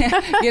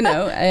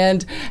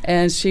 And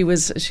she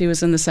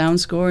was in the sound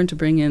score, and to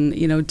bring in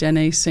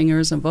Dene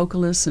singers and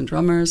vocalists and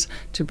drummers,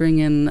 to bring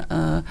in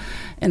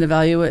an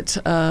evaluate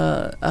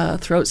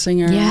throat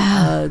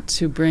singer,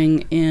 to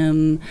bring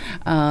in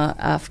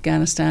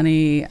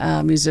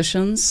Afghanistani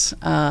musicians.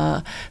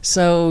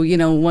 So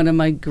one of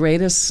my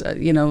greatest,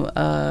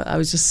 I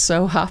was just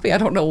so happy. I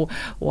don't know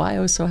why I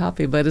was so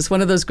happy, but it's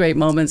one of those great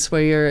moments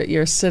where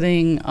you're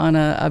sitting on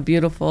a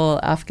beautiful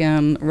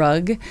Afghan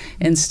rug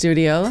in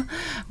studio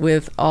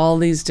with all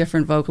these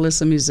different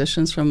vocalists and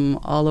musicians from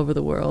all over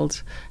the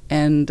world,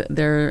 and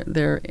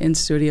they're in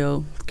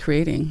studio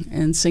creating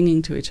and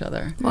singing to each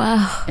other.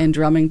 Wow. And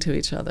drumming to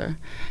each other,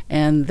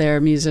 and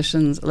their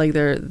musicians, like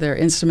their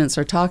instruments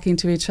are talking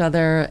to each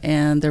other,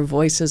 and their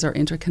voices are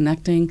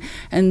interconnecting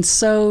in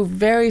so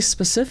very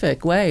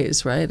specific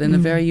ways, right? In a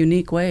very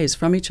unique ways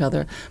from each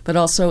other, but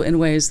also in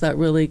ways that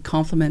really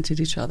complemented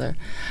each other.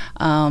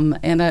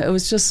 And I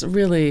was just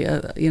really,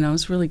 I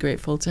was really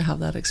grateful to have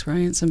that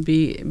experience and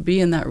be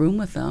in that room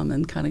with them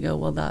and kind of go,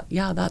 well,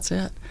 that's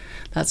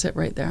it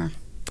right there.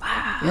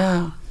 Wow.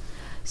 Yeah.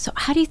 So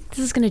how do you think this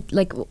is going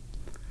to,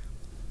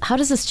 how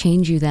does this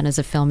change you then as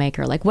a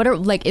filmmaker?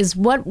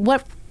 What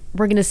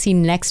we're going to see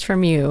next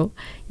from you,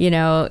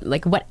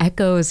 what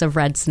echoes of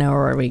Red Snow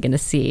are we going to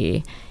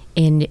see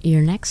in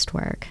your next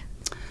work?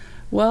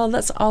 Well,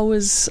 that's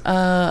always,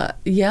 I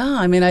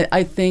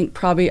think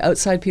probably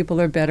outside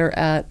people are better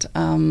at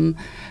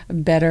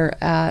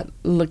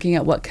looking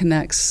at what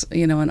connects,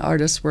 an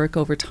artist's work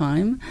over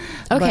time.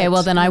 Okay,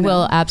 well then I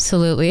will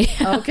absolutely.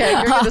 Okay,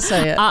 you're going to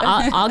say it.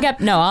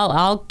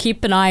 I'll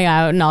keep an eye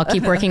out, and I'll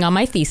keep working on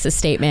my thesis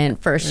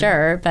statement for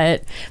sure.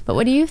 But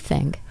what do you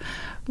think?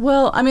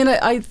 Well,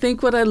 I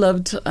think what I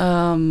loved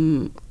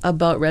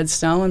about Red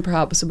Snow, and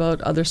perhaps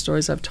about other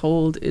stories I've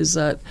told, is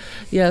that,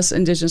 yes,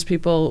 Indigenous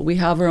people, we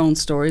have our own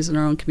stories and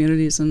our own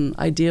communities and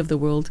idea of the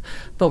world,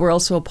 but we're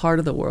also a part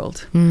of the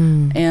world.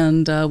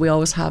 And we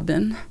always have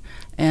been.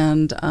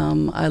 And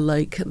I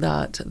like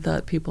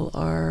that people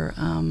are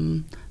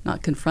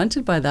not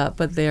confronted by that,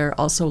 but they're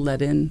also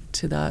led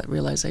into that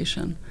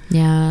realization.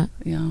 Yeah.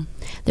 Yeah.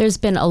 There's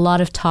been a lot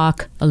of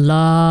talk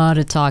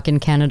in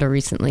Canada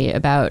recently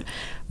about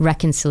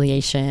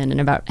reconciliation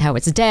and about how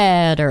it's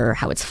dead or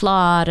how it's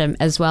flawed,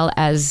 as well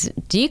as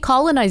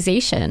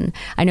decolonization.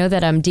 I know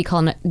that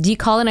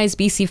Decolonize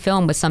BC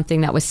Film was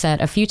something that was said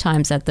a few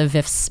times at the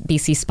VIF's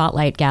BC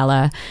Spotlight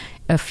Gala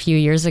a few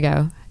years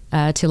ago,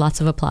 to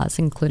lots of applause,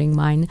 including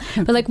mine.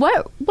 But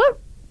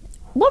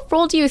what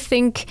role do you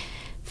think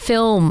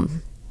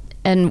film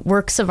and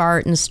works of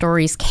art and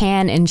stories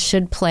can and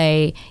should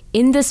play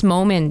in this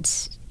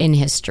moment in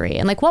history?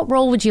 And what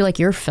role would you like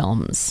your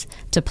films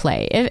to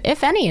play,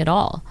 if any at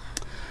all?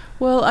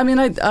 Well, I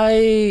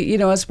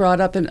was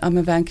brought up I'm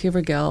a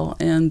Vancouver gal,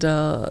 and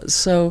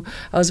so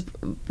I was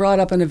brought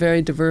up in a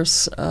very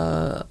diverse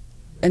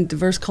and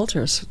diverse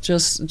cultures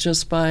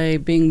just by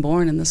being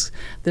born in this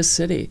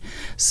city.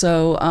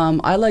 So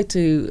I like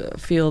to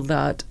feel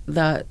that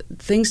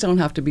things don't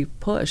have to be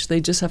pushed;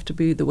 they just have to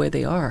be the way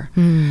they are.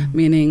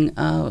 Meaning,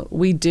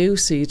 we do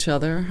see each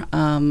other.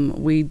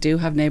 We do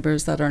have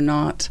neighbors that are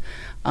not.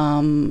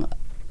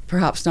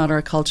 Perhaps not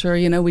our culture,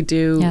 we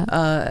do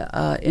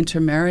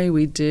intermarry,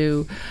 we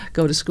do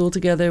go to school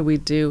together, we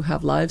do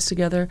have lives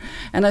together.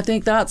 And I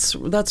think that's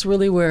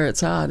really where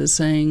it's at, is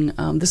saying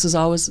this has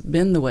always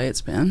been the way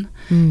it's been,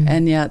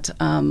 and yet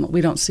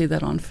we don't see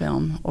that on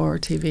film or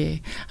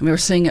TV. We're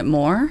seeing it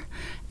more,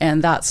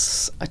 and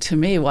that's, to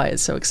me, why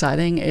it's so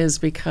exciting, is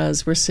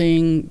because we're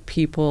seeing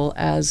people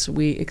as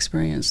we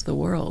experience the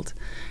world.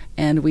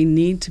 And we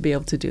need to be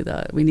able to do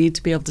that. We need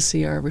to be able to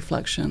see our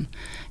reflection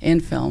in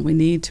film. We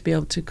need to be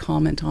able to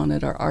comment on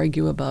it or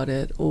argue about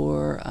it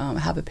or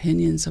have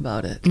opinions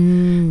about it,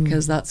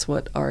 because that's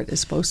what art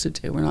is supposed to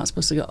do. We're not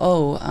supposed to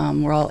go,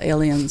 we're all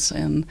aliens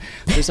and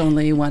there's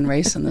only one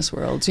race in this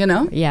world,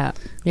 Yeah.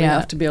 We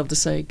have to be able to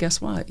say, guess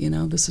what?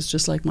 This is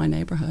just like my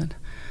neighborhood.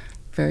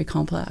 Very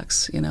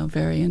complex,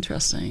 very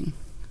interesting.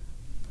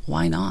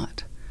 Why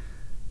not?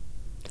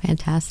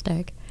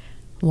 Fantastic.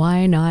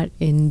 Why not,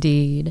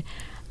 indeed?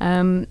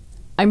 I'm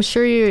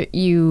sure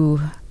you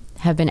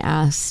have been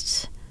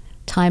asked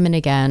time and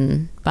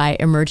again by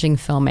emerging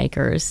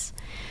filmmakers,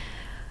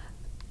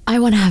 I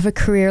want to have a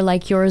career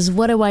like yours.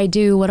 What do I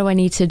do? What do I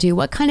need to do?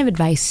 What kind of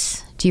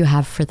advice do you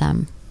have for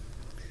them?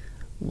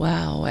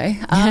 Wow.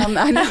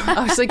 I know.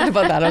 I was thinking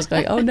about that. I was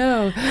going, oh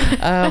no.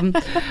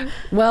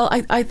 Well,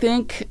 I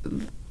think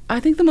I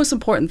think the most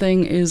important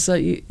thing is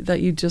that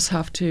you just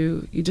have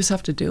to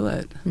do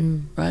it,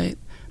 right?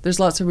 There's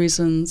lots of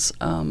reasons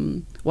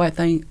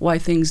why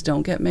things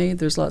don't get made.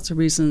 There's lots of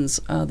reasons.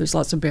 There's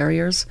lots of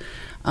barriers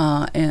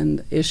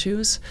and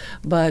issues,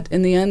 but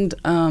in the end,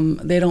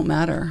 they don't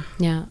matter.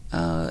 Yeah.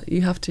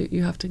 You have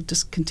to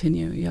just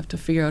continue. You have to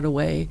figure out a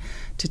way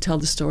to tell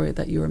the story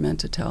that you were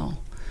meant to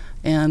tell,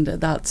 and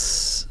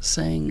that's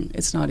saying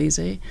it's not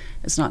easy.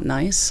 It's not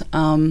nice,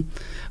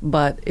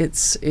 but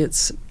it's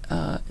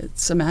a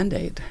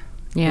mandate.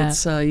 Yeah.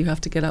 It's you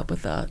have to get up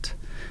with that.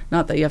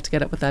 Not that you have to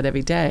get up with that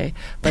every day,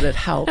 but it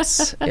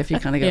helps if you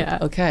kind of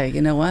go, okay,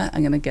 you know what?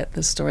 I'm going to get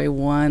this story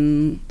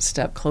one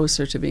step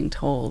closer to being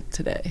told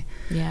today.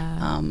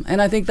 Yeah.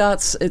 And I think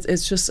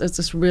it's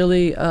just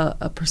really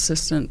a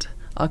persistent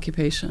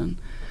occupation.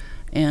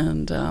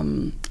 And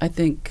I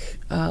think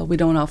we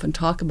don't often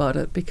talk about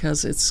it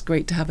because it's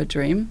great to have a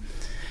dream.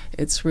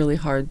 It's really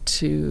hard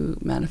to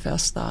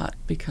manifest that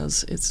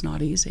because it's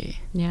not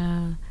easy.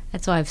 Yeah.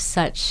 That's why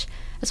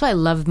I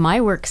love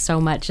my work so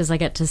much, is I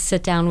get to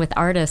sit down with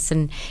artists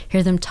and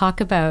hear them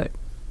talk about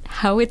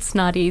how it's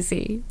not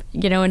easy,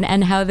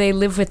 and how they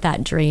live with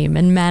that dream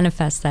and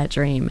manifest that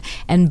dream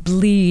and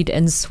bleed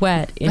and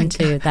sweat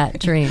into that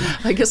dream.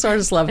 I guess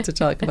artists love to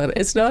talk about it.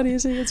 It's not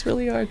easy. It's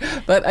really hard.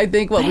 But I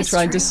think what we're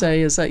trying to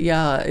say is that,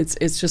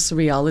 it's just the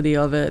reality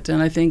of it.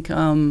 And I think,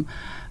 and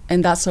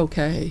that's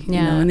okay.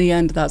 Yeah. In the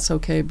end, that's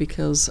okay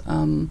because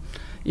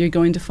you're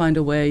going to find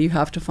a way. You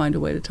have to find a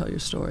way to tell your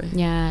story.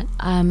 Yeah.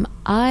 I'm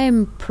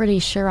pretty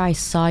sure I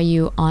saw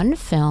you on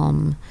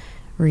film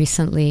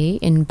recently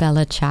in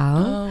Bella Ciao.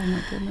 Oh my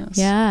goodness.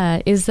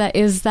 Yeah. Is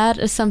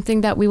that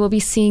something that we will be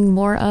seeing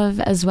more of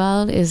as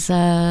well? Is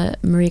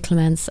Marie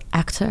Clements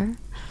actor?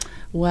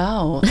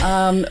 Wow.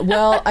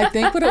 Well, I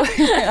think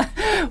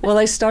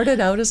I started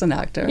out as an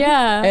actor.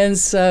 Yeah. And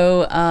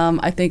so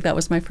I think that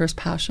was my first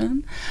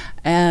passion.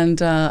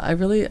 And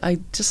I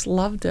just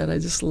loved it. I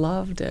just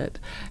loved it.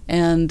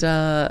 And,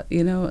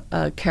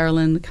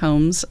 Carolyn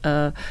Combs,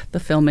 the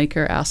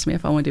filmmaker, asked me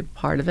if I wanted to be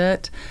part of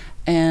it.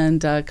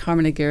 And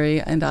Carmen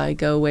Aguirre and I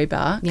go way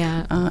back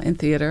in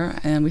theater,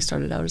 and we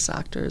started out as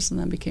actors and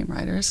then became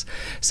writers.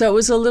 So it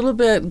was a little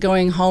bit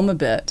going home a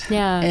bit.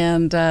 Yeah.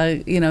 And,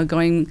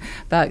 going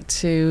back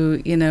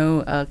to,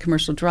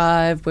 Commercial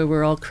Drive, where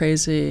we're all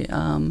crazy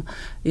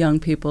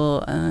young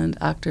people and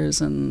actors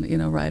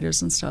and,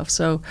 writers and stuff.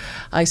 So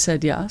I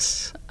said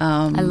yes.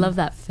 I love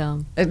that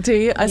film. Do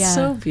you? It's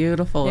so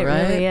beautiful, it right?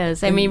 It really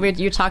is. I mean,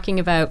 you're talking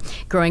about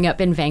growing up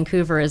in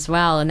Vancouver as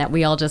well, and that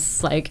we all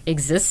just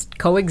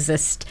coexist.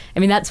 I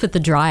mean, that's what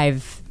the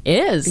Drive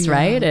is,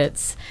 right?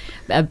 It's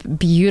a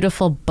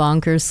beautiful,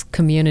 bonkers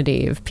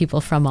community of people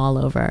from all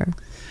over.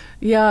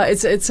 Yeah,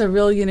 it's a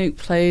real unique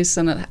place,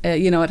 and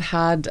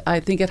I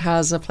think it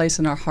has a place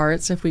in our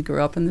hearts if we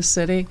grew up in the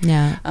city.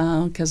 Yeah,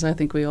 because I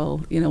think we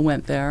all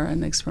went there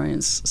and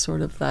experienced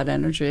sort of that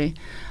energy.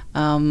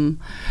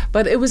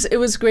 But it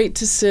was great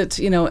to sit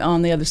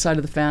on the other side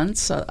of the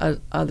fence,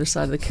 other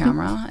side of the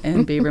camera,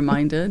 and be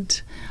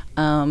reminded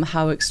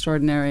how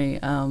extraordinary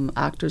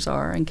actors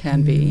are and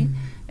can be,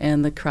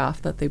 and the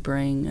craft that they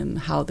bring and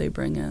how they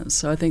bring it.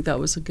 So I think that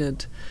was a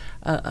good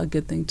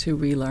thing to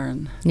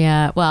relearn.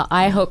 Yeah. Well,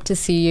 I hope to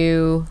see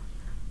you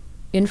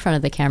in front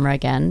of the camera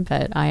again,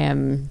 but I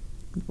am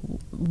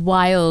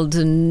wild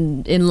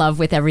and in love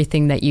with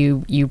everything that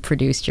you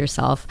produced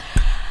yourself.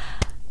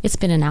 It's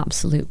been an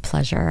absolute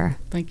pleasure.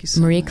 Thank you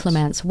so Marie much.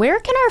 Clements. Where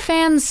can our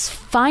fans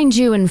find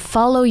you and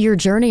follow your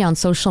journey on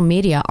social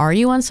media? Are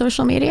you on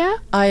social media?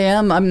 I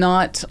am. I'm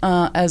not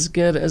as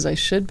good as I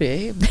should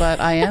be, but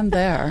I am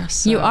there.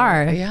 So, you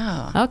are?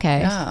 Yeah.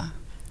 Okay. Yeah.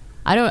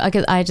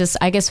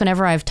 I guess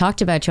whenever I've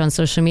talked about you on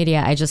social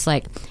media, I just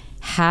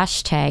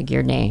hashtag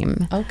your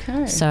name.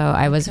 Okay. So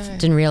I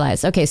didn't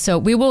realize. Okay, so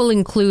we will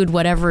include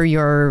whatever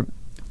your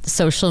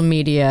social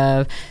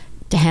media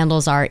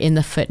handles are in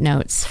the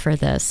footnotes for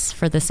this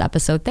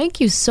episode. Thank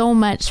you so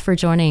much for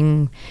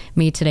joining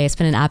me today. It's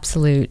been an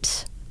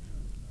absolute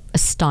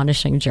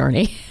astonishing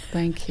journey.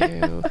 Thank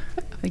you.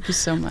 Thank you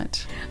so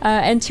much.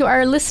 And to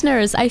our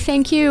listeners, I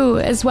thank you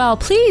as well.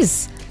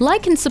 Please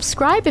like and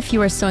subscribe if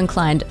you are so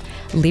inclined.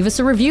 Leave us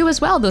a review as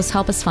well. Those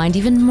help us find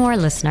even more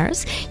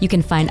listeners. You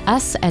can find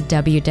us at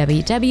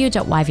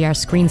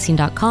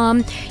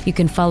www.yvrscreenscene.com. You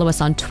can follow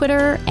us on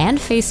Twitter and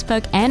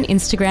Facebook and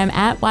Instagram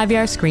at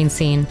YVR Screen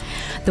Scene.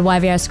 The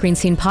YVR Screen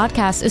Scene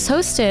podcast is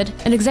hosted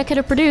and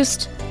executive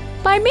produced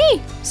by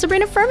me,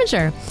 Sabrina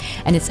Furminger,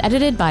 and it's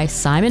edited by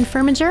Simon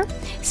Furminger.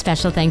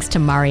 Special thanks to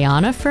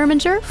Mariana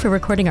Furminger for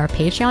recording our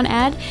Patreon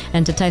ad,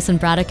 and to Tyson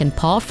Braddock and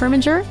Paul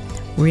Furminger,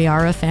 we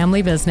are a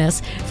family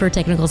business, for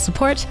technical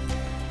support,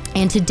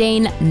 and to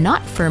Dane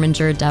Not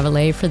Furminger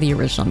Davalay for the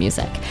original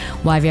music.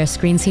 YVR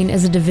Screen Scene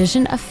is a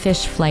division of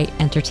Fish Flight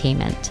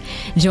Entertainment.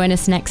 Join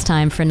us next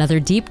time for another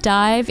deep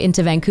dive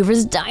into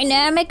Vancouver's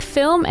dynamic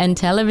film and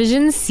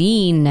television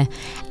scene.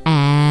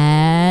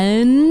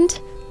 And